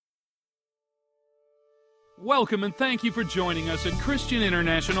Welcome and thank you for joining us at Christian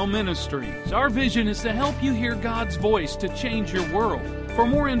International Ministries. Our vision is to help you hear God's voice to change your world. For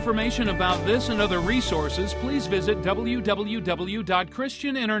more information about this and other resources, please visit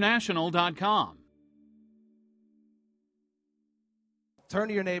www.christianinternational.com. Turn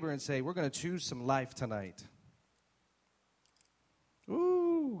to your neighbor and say, we're going to choose some life tonight.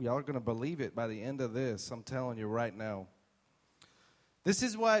 Ooh, y'all are going to believe it by the end of this. I'm telling you right now. This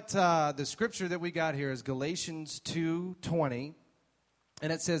is what the scripture that we got here is Galatians 2:20.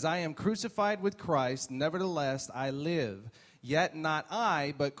 And it says, I am crucified with Christ, nevertheless I live. Yet not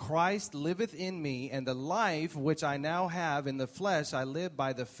I, but Christ liveth in me, and the life which I now have in the flesh I live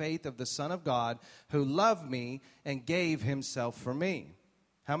by the faith of the Son of God, who loved me and gave himself for me.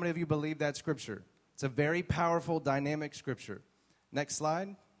 How many of you believe that scripture? It's a very powerful, dynamic scripture. Next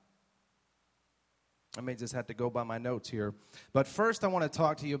slide. I may just have to go by my notes here. But first I want to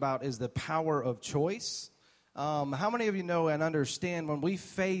talk to you about is the power of choice. How many of you know and understand when we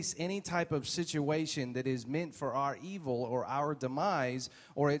face any type of situation that is meant for our evil or our demise,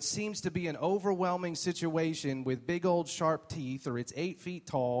 or it seems to be an overwhelming situation with big old sharp teeth, or it's 8 feet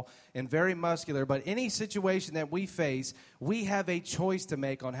tall and very muscular, but any situation that we face, we have a choice to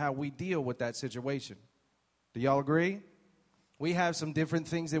make on how we deal with that situation. Do y'all agree? We have some different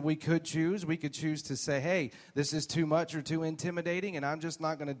things that we could choose. We could choose to say, hey, this is too much or too intimidating, and I'm just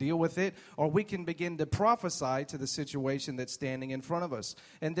not going to deal with it. Or we can begin to prophesy to the situation that's standing in front of us.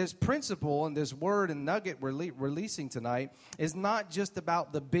 And this principle and this word and nugget we're releasing tonight is not just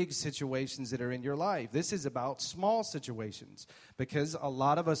about the big situations that are in your life. This is about small situations, because a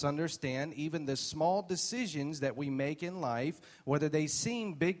lot of us understand even the small decisions that we make in life, whether they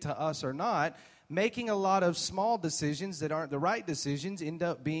seem big to us or not, making a lot of small decisions that aren't the right decisions end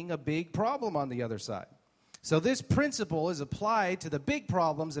up being a big problem on the other side. So this principle is applied to the big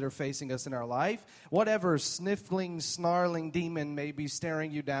problems that are facing us in our life. Whatever sniffling, snarling demon may be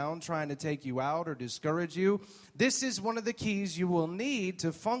staring you down, trying to take you out or discourage you, this is one of the keys you will need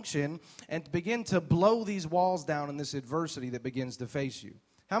to function and begin to blow these walls down in this adversity that begins to face you.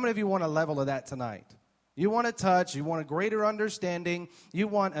 How many of you want a level of that tonight? You want a touch, you want a greater understanding, you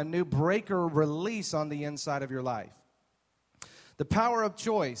want a new breaker release on the inside of your life. The power of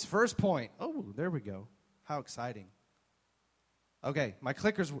choice. First point. Oh, there we go. How exciting. Okay, my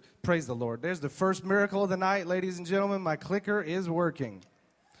clicker's, praise the Lord. There's the first miracle of the night, ladies and gentlemen. My clicker is working.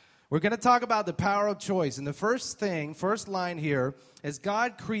 We're going to talk about the power of choice. And the first line here is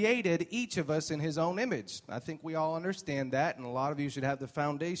God created each of us in his own image. I think we all understand that, and a lot of you should have the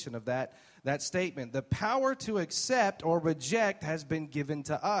foundation of that statement. The power to accept or reject has been given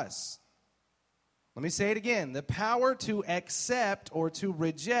to us. Let me say it again. The power to accept or to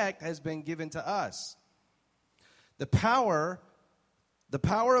reject has been given to us. The power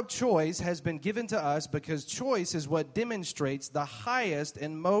of choice has been given to us because choice is what demonstrates the highest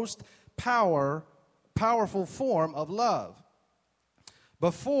and most powerful form of love.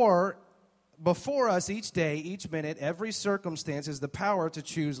 Before us each day, each minute, every circumstance is the power to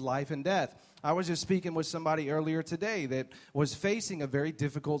choose life and death. I was just speaking with somebody earlier today that was facing a very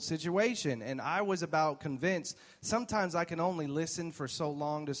difficult situation, and I was about convinced sometimes I can only listen for so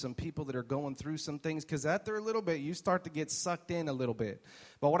long to some people that are going through some things, because after a little bit, you start to get sucked in a little bit.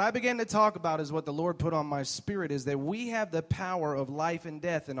 But what I began to talk about is what the Lord put on my spirit, is that we have the power of life and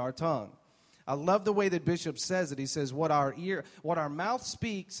death in our tongue. I love the way that Bishop says it. He says, what our mouth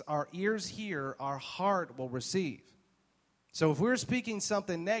speaks, our ears hear, our heart will receive. So if we're speaking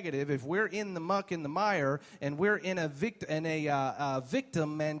something negative, if we're in the muck, in the mire, and we're in a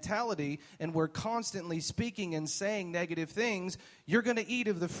victim mentality, and we're constantly speaking and saying negative things, you're going to eat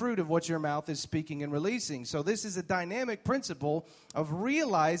of the fruit of what your mouth is speaking and releasing. So this is a dynamic principle of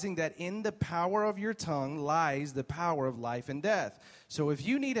realizing that in the power of your tongue lies the power of life and death. So if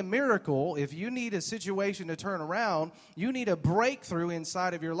you need a miracle, if you need a situation to turn around, you need a breakthrough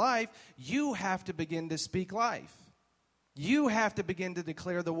inside of your life, you have to begin to speak life. You have to begin to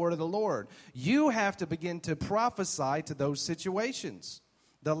declare the word of the Lord. You have to begin to prophesy to those situations.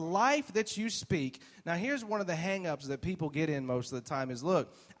 The life that you speak. Now, here's one of the hang-ups that people get in most of the time is,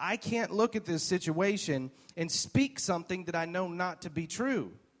 look, I can't look at this situation and speak something that I know not to be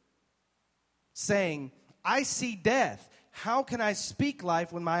true. Saying, I see death. How can I speak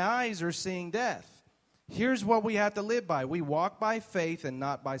life when my eyes are seeing death? Here's what we have to live by. We walk by faith and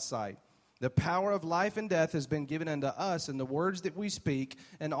not by sight. The power of life and death has been given unto us in the words that we speak,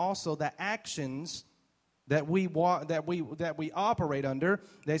 and also the actions that we operate under.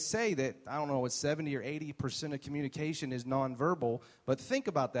 They say that, I don't know, it's 70 or 80% of communication is nonverbal, but think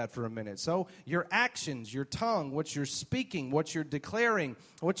about that for a minute. So your actions, your tongue, what you're speaking, what you're declaring,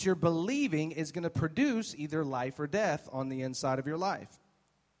 what you're believing is going to produce either life or death on the inside of your life.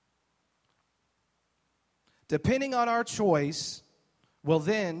 Depending on our choice, will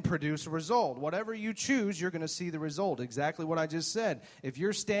then produce a result. Whatever you choose, you're going to see the result. Exactly what I just said. If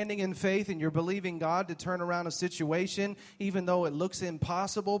you're standing in faith and you're believing God to turn around a situation, even though it looks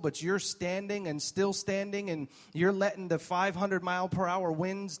impossible, but you're standing and still standing, and you're letting the 500-mile-per-hour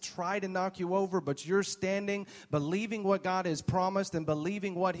winds try to knock you over, but you're standing, believing what God has promised and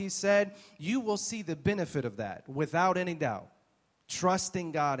believing what He said, you will see the benefit of that without any doubt.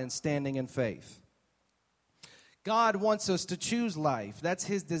 Trusting God and standing in faith. God wants us to choose life. That's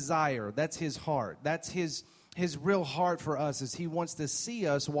His desire. That's His heart. That's His real heart for us, is He wants to see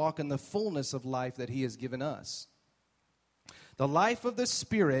us walk in the fullness of life that He has given us. The life of the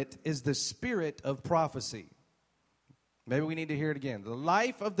Spirit is the spirit of prophecy. Maybe we need to hear it again. The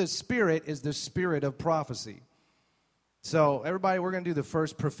life of the Spirit is the spirit of prophecy. So, everybody, we're going to do the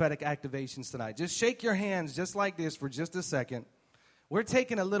first prophetic activations tonight. Just shake your hands just like this for just a second. We're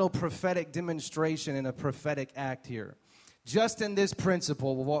taking a little prophetic demonstration and a prophetic act here. Just in this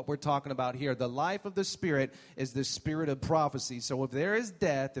principle of what we're talking about here, the life of the Spirit is the spirit of prophecy. So if there is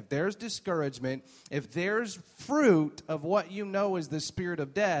death, if there's discouragement, if there's fruit of what you know is the spirit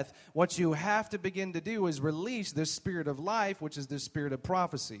of death, what you have to begin to do is release the spirit of life, which is the spirit of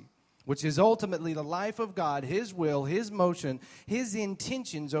prophecy, which is ultimately the life of God, His will, His motion, His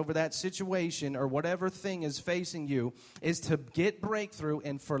intentions over that situation or whatever thing is facing you, is to get breakthrough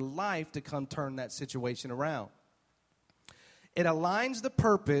and for life to come turn that situation around. It aligns the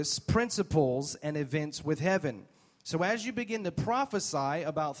purpose, principles, and events with heaven. So as you begin to prophesy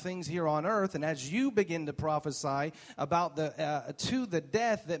about things here on earth, and as you begin to prophesy about the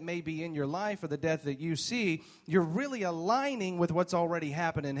death that may be in your life or the death that you see, you're really aligning with what's already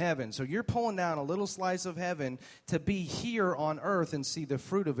happened in heaven. So you're pulling down a little slice of heaven to be here on earth and see the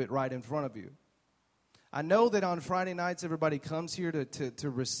fruit of it right in front of you. I know that on Friday nights everybody comes here to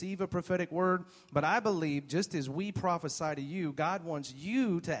receive a prophetic word, but I believe just as we prophesy to you, God wants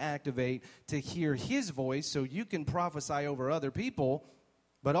you to activate to hear His voice so you can prophesy over other people,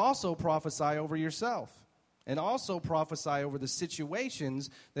 but also prophesy over yourself and also prophesy over the situations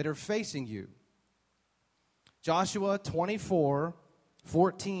that are facing you. Joshua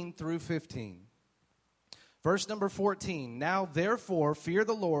 24:14 through 15. Verse number 14, now therefore fear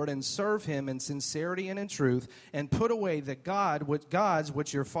the Lord and serve Him in sincerity and in truth, and put away the gods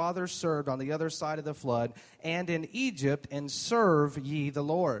which your fathers served on the other side of the flood and in Egypt, and serve ye the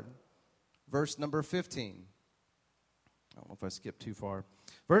Lord. Verse number 15. I don't know if I skipped too far.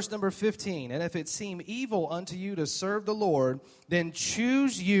 Verse number 15, and if it seem evil unto you to serve the Lord, then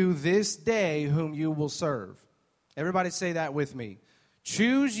choose you this day whom you will serve. Everybody say that with me.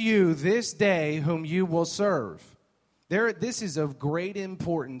 Choose you this day whom you will serve. This is of great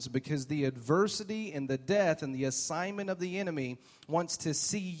importance because the adversity and the death and the assignment of the enemy wants to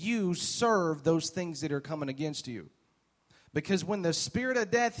see you serve those things that are coming against you. Because when the spirit of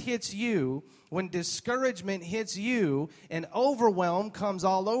death hits you, when discouragement hits you, and overwhelm comes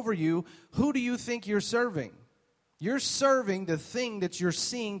all over you, who do you think you're serving? You're serving the thing that you're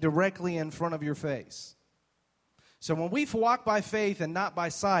seeing directly in front of your face. So when we walk by faith and not by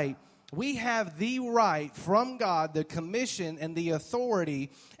sight, we have the right from God, the commission and the authority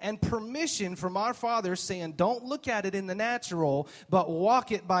and permission from our Father saying, don't look at it in the natural, but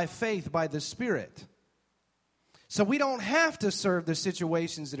walk it by faith, by the Spirit. So we don't have to serve the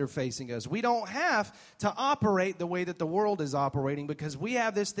situations that are facing us. We don't have to operate the way that the world is operating because we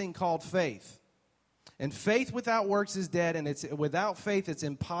have this thing called faith. And faith without works is dead, and without faith it's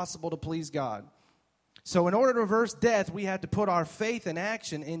impossible to please God. So in order to reverse death, we have to put our faith in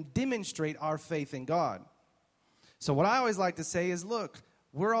action and demonstrate our faith in God. So what I always like to say is, look,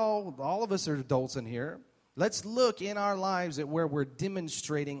 we're all of us are adults in here. Let's look in our lives at where we're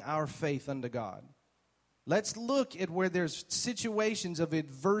demonstrating our faith unto God. Let's look at where there's situations of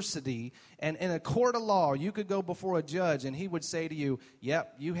adversity, and in a court of law, you could go before a judge and he would say to you,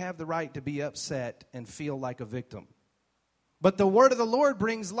 yep, you have the right to be upset and feel like a victim. But the word of the Lord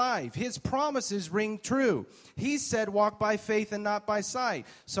brings life. His promises ring true. He said, walk by faith and not by sight.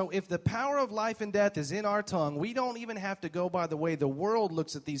 So if the power of life and death is in our tongue, we don't even have to go by the way the world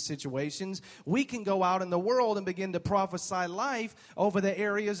looks at these situations. We can go out in the world and begin to prophesy life over the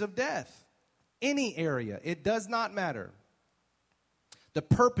areas of death. Any area. It does not matter. The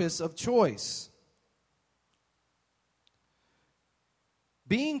purpose of choice.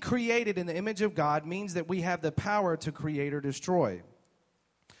 Being created in the image of God means that we have the power to create or destroy.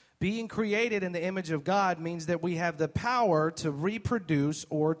 Being created in the image of God means that we have the power to reproduce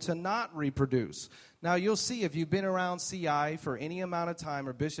or to not reproduce. Now, you'll see if you've been around CI for any amount of time,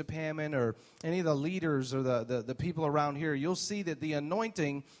 or Bishop Hammond, or any of the leaders or the people around here, you'll see that the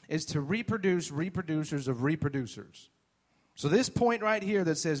anointing is to reproduce reproducers of reproducers. So this point right here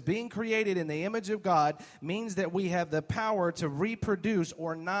that says being created in the image of God means that we have the power to reproduce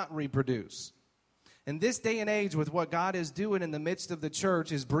or not reproduce. In this day and age, with what God is doing in the midst of the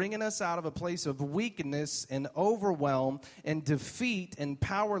church, is bringing us out of a place of weakness and overwhelm and defeat and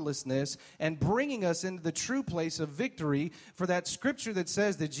powerlessness, and bringing us into the true place of victory. For that scripture that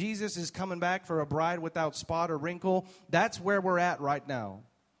says that Jesus is coming back for a bride without spot or wrinkle, that's where we're at right now.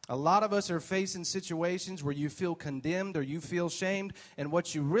 A lot of us are facing situations where you feel condemned or you feel shamed, and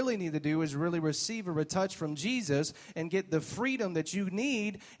what you really need to do is really receive a touch from Jesus and get the freedom that you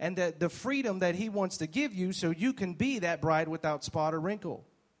need, and the freedom that he wants to give you so you can be that bride without spot or wrinkle.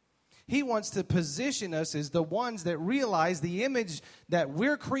 He wants to position us as the ones that realize the image that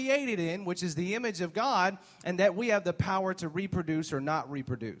we're created in, which is the image of God, and that we have the power to reproduce or not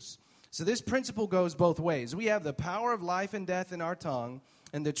reproduce. So this principle goes both ways. We have the power of life and death in our tongue.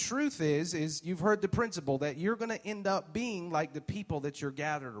 And the truth is you've heard the principle that you're going to end up being like the people that you're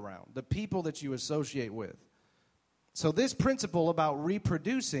gathered around, the people that you associate with. So this principle about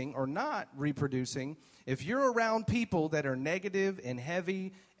reproducing or not reproducing, if you're around people that are negative and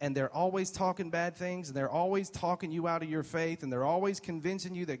heavy, and they're always talking bad things, and they're always talking you out of your faith, and they're always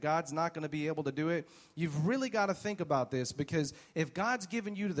convincing you that God's not going to be able to do it, you've really got to think about this, because if God's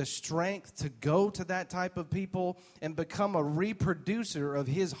given you the strength to go to that type of people and become a reproducer of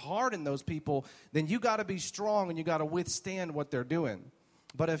his heart in those people, then you got to be strong and you got to withstand what they're doing.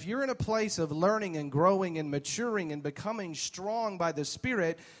 But if you're in a place of learning and growing and maturing and becoming strong by the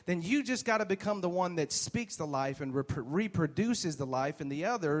Spirit, then you just got to become the one that speaks the life and reproduces the life in the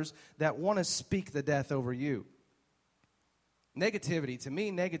others that want to speak the death over you. Negativity, to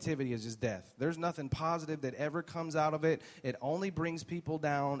me, negativity is just death. There's nothing positive that ever comes out of it. It only brings people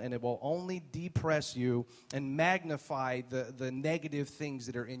down, and it will only depress you and magnify the negative things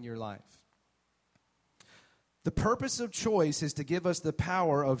that are in your life. The purpose of choice is to give us the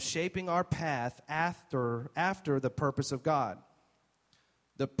power of shaping our path after the purpose of God.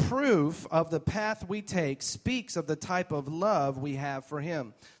 The proof of the path we take speaks of the type of love we have for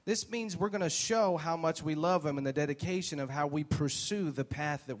him. This means we're going to show how much we love him in the dedication of how we pursue the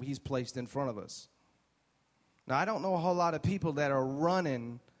path that he's placed in front of us. Now, I don't know a whole lot of people that are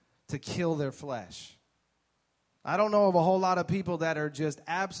running to kill their flesh. I don't know of a whole lot of people that are just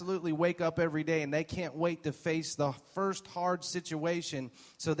absolutely wake up every day and they can't wait to face the first hard situation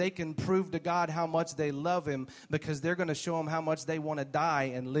so they can prove to God how much they love him, because they're going to show him how much they want to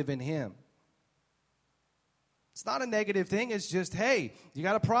die and live in him. It's not a negative thing. It's just, hey, you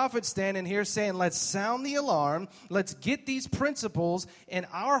got a prophet standing here saying, let's sound the alarm. Let's get these principles in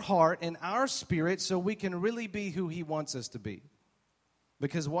our heart and our spirit so we can really be who he wants us to be.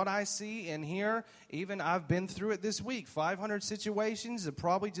 Because what I see and hear, even I've been through it this week, 500 situations, are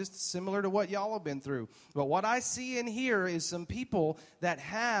probably just similar to what y'all have been through. But what I see and hear is some people that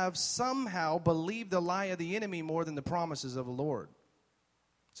have somehow believed the lie of the enemy more than the promises of the Lord.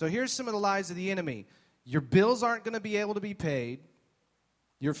 So here's some of the lies of the enemy. Your bills aren't going to be able to be paid.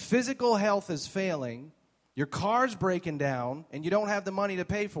 Your physical health is failing. Your car's breaking down, and you don't have the money to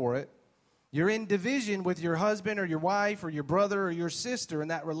pay for it. You're in division with your husband or your wife or your brother or your sister,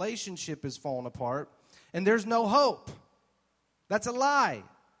 and that relationship is falling apart, and there's no hope. That's a lie.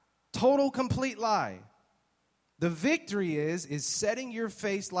 Total, complete lie. The victory is setting your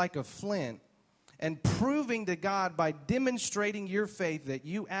face like a flint and proving to God by demonstrating your faith that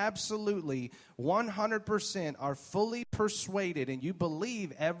you absolutely 100% are fully persuaded and you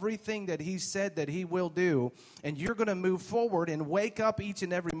believe everything that he said that he will do, and you're going to move forward and wake up each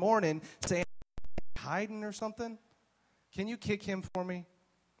and every morning saying, hiding or something? Can you kick him for me?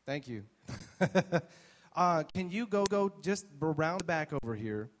 Thank you. Can you go just around the back over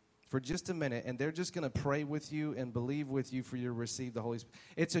here for just a minute, and they're just going to pray with you and believe with you for you to receive the Holy Spirit.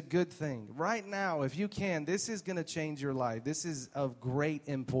 It's a good thing. Right now, if you can, this is going to change your life. This is of great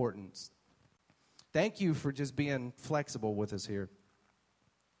importance. Thank you for just being flexible with us here.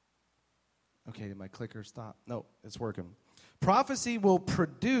 Okay, did my clicker stop? No, it's working. Prophecy will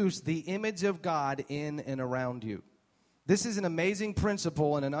produce the image of God in and around you. This is an amazing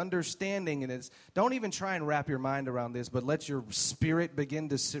principle and an understanding, and don't even try and wrap your mind around this, but let your spirit begin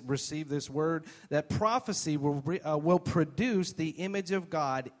to receive this word, that prophecy will produce the image of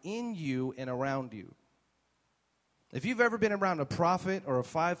God in you and around you. If you've ever been around a prophet or a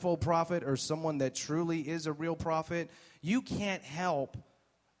fivefold prophet or someone that truly is a real prophet, you can't help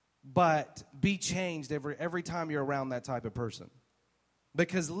but be changed every time you're around that type of person.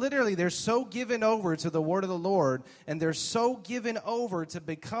 Because literally they're so given over to the word of the Lord, and they're so given over to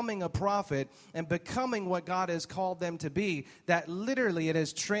becoming a prophet and becoming what God has called them to be, that literally it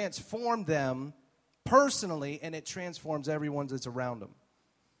has transformed them personally, and it transforms everyone that's around them.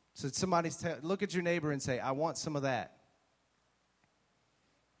 So look at your neighbor and say, I want some of that.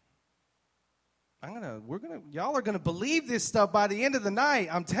 Y'all are gonna believe this stuff by the end of the night.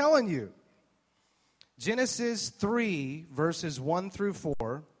 I'm telling you. Genesis 3, verses 1 through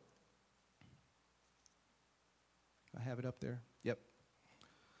 4. I have it up there. Yep.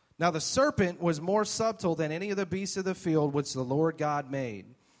 Now the serpent was more subtle than any of the beasts of the field which the Lord God made,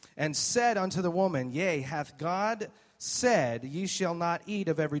 and said unto the woman, Yea, hath God said, Ye shall not eat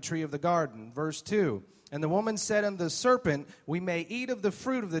of every tree of the garden. Verse 2. And the woman said unto the serpent, We may eat of the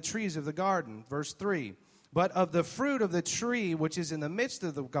fruit of the trees of the garden. Verse 3. But of the fruit of the tree which is in the midst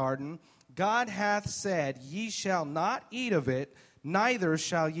of the garden, God hath said, Ye shall not eat of it, neither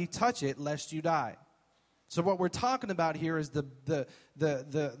shall ye touch it, lest you die. So what we're talking about here is the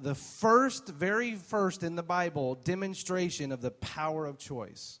very first in the Bible demonstration of the power of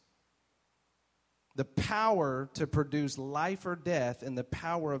choice. The power to produce life or death, and the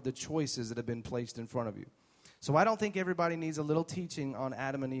power of the choices that have been placed in front of you. So I don't think everybody needs a little teaching on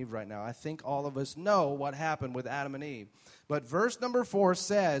Adam and Eve right now. I think all of us know what happened with Adam and Eve. But verse number 4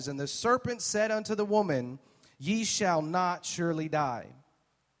 says, And the serpent said unto the woman, Ye shall not surely die.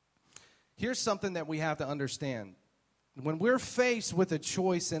 Here's something that we have to understand. When we're faced with a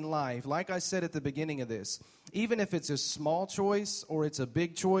choice in life, like I said at the beginning of this, even if it's a small choice or it's a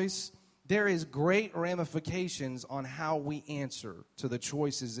big choice, there is great ramifications on how we answer to the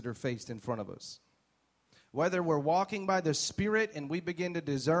choices that are faced in front of us. Whether we're walking by the Spirit and we begin to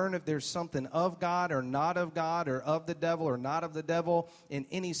discern if there's something of God or not of God, or of the devil or not of the devil in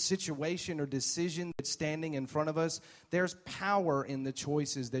any situation or decision that's standing in front of us, there's power in the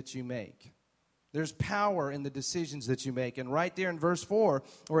choices that you make. There's power in the decisions that you make. And right there in verse 4,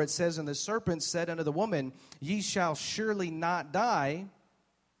 where it says, And the serpent said unto the woman, Ye shall surely not die,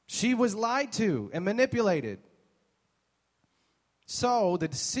 she was lied to and manipulated. So the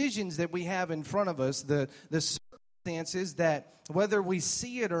decisions that we have in front of us, the circumstances that whether we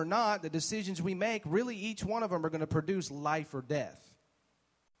see it or not, the decisions we make, really each one of them are going to produce life or death.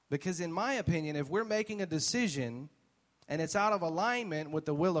 Because in my opinion, if we're making a decision and it's out of alignment with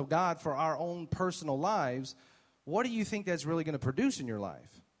the will of God for our own personal lives, what do you think that's really going to produce in your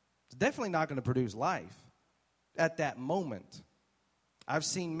life? It's definitely not going to produce life at that moment. I've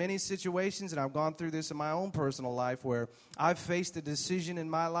seen many situations, and I've gone through this in my own personal life, where I've faced a decision in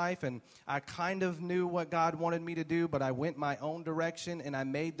my life, and I kind of knew what God wanted me to do, but I went my own direction, and I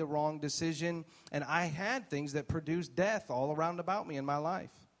made the wrong decision, and I had things that produced death all around about me in my life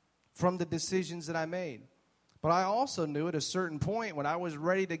from the decisions that I made. But I also knew at a certain point when I was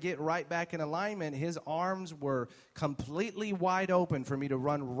ready to get right back in alignment, His arms were completely wide open for me to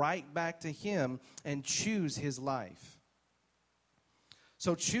run right back to Him and choose His life.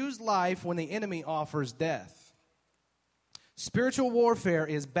 So choose life when the enemy offers death. Spiritual warfare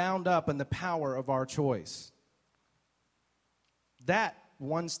is bound up in the power of our choice. That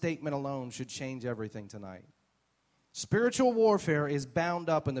one statement alone should change everything tonight. Spiritual warfare is bound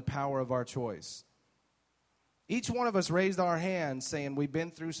up in the power of our choice. Each one of us raised our hands saying we've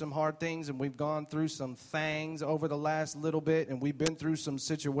been through some hard things and we've gone through some things over the last little bit and we've been through some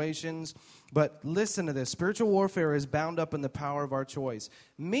situations. But listen to this. Spiritual warfare is bound up in the power of our choice.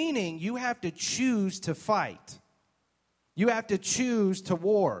 Meaning you have to choose to fight. You have to choose to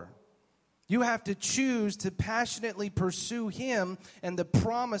war. You have to choose to passionately pursue Him and the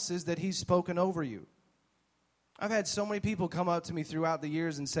promises that He's spoken over you. I've had so many people come up to me throughout the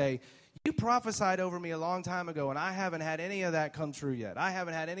years and say, You prophesied over me a long time ago, and I haven't had any of that come true yet. I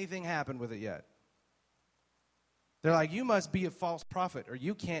haven't had anything happen with it yet. They're like, you must be a false prophet, or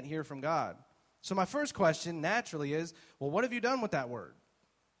you can't hear from God. So my first question naturally is, well, what have you done with that word?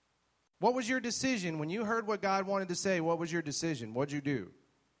 What was your decision when you heard what God wanted to say? What was your decision? What'd you do?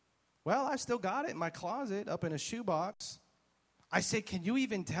 Well, I still got it in my closet up in a shoebox. I said, can you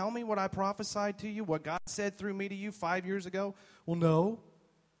even tell me what I prophesied to you, what God said through me to you 5 years ago? Well, no.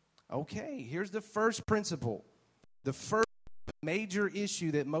 Okay, here's the first principle, the first major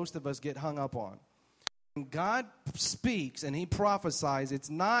issue that most of us get hung up on. When God speaks and He prophesies, it's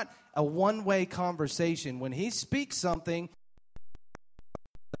not a one-way conversation. When He speaks something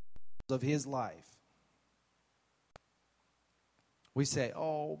of His life, we say,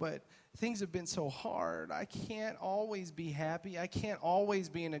 oh, but things have been so hard. I can't always be happy. I can't always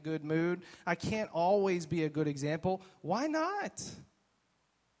be in a good mood. I can't always be a good example. Why not?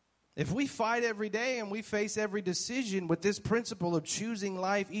 If we fight every day and we face every decision with this principle of choosing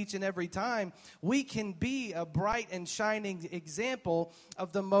life each and every time, we can be a bright and shining example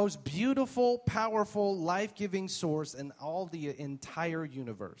of the most beautiful, powerful, life-giving source in all the entire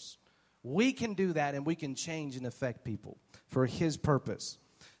universe. We can do that, and we can change and affect people for His purpose.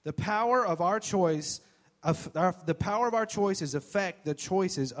 The power of our choice is affect the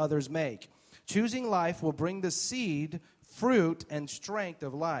choices others make. Choosing life will bring the seed, fruit, and strength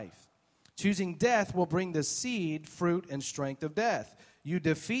of life. Choosing death will bring the seed, fruit, and strength of death. You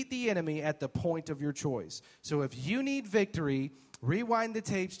defeat the enemy at the point of your choice. So if you need victory, rewind the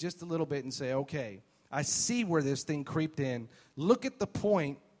tapes just a little bit and say, okay, I see where this thing creeped in. Look at the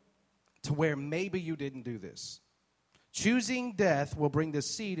point to where maybe you didn't do this. Choosing death will bring the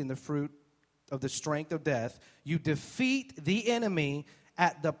seed and the fruit of the strength of death. You defeat the enemy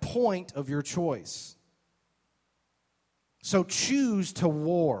at the point of your choice. So choose to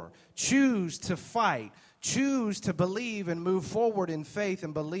war. Choose to fight. Choose to believe and move forward in faith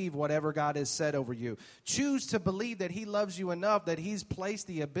and believe whatever God has said over you. Choose to believe that He loves you enough, that He's placed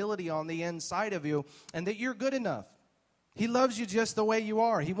the ability on the inside of you, and that you're good enough. He loves you just the way you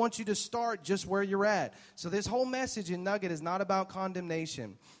are. He wants you to start just where you're at. So this whole message in Nugget is not about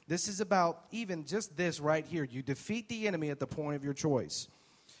condemnation. This is about even just this right here. You defeat the enemy at the point of your choice.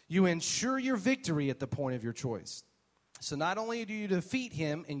 You ensure your victory at the point of your choice. So not only do you defeat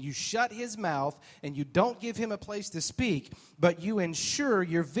him and you shut his mouth and you don't give him a place to speak, but you ensure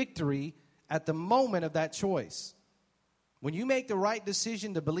your victory at the moment of that choice. When you make the right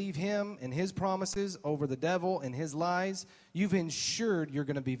decision to believe him and his promises over the devil and his lies, you've ensured you're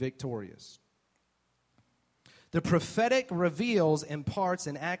going to be victorious. The prophetic reveals, imparts,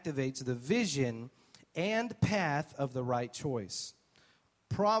 and activates the vision and path of the right choice.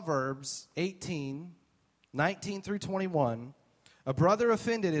 Proverbs 18:19 through 21, a brother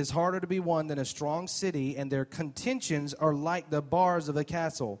offended is harder to be won than a strong city, and their contentions are like the bars of a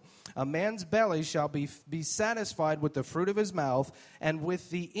castle. A man's belly shall be satisfied with the fruit of his mouth, and with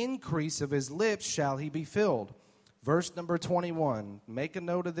the increase of his lips shall he be filled. Verse number 21, make a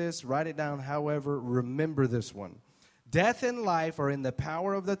note of this, write it down, however, remember this one. Death and life are in the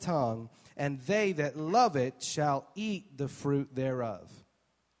power of the tongue, and they that love it shall eat the fruit thereof.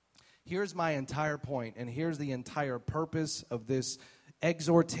 Here's my entire point, and here's the entire purpose of this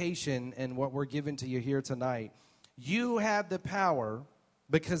exhortation and what we're giving to you here tonight. You have the power,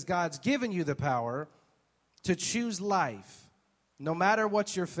 because God's given you the power, to choose life, no matter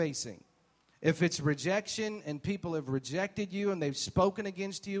what you're facing. If it's rejection and people have rejected you and they've spoken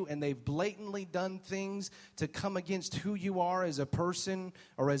against you and they've blatantly done things to come against who you are as a person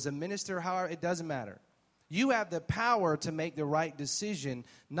or as a minister, however, it doesn't matter. You have the power to make the right decision,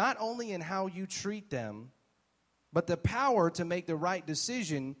 not only in how you treat them, but the power to make the right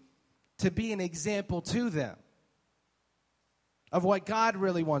decision to be an example to them of what God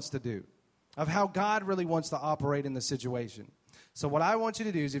really wants to do, of how God really wants to operate in the situation. So what I want you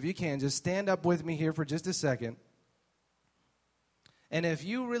to do is, if you can, just stand up with me here for just a second. And if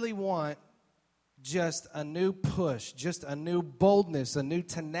you really want just a new push, just a new boldness, a new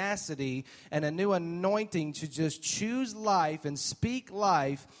tenacity, and a new anointing to just choose life and speak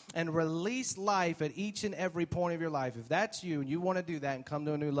life and release life at each and every point of your life, if that's you and you want to do that and come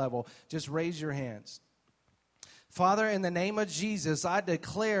to a new level, just raise your hands. Father, in the name of Jesus, I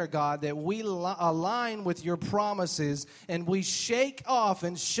declare, God, that we align with your promises and we shake off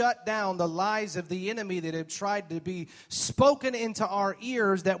and shut down the lies of the enemy that have tried to be spoken into our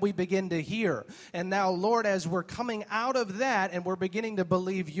ears that we begin to hear. And now, Lord, as we're coming out of that and we're beginning to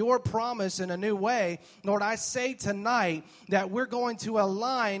believe your promise in a new way, Lord, I say tonight that we're going to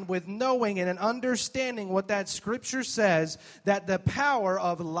align with knowing and understanding what that scripture says, that the power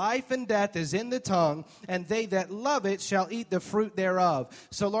of life and death is in the tongue, and they that love it shall eat the fruit thereof.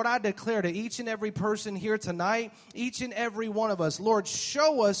 So, Lord, I declare to each and every person here tonight, each and every one of us, Lord,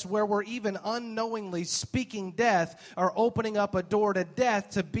 show us where we're even unknowingly speaking death or opening up a door to death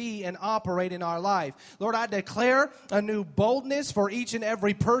to be and operate in our life. Lord, I declare a new boldness for each and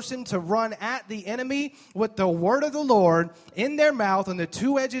every person to run at the enemy with the word of the Lord in their mouth and the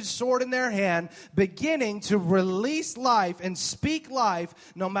two-edged sword in their hand, beginning to release life and speak life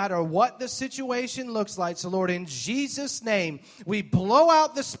no matter what the situation looks like. So, Lord, in Jesus' name, we blow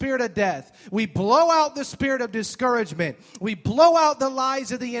out the spirit of death. We blow out the spirit of discouragement. We blow out the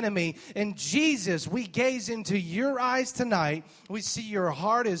lies of the enemy. And Jesus, we gaze into your eyes tonight. We see your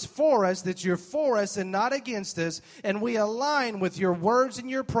heart is for us, that you're for us and not against us. And we align with your words and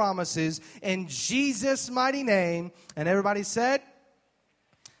your promises in Jesus' mighty name. And everybody said,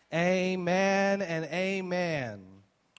 amen and amen.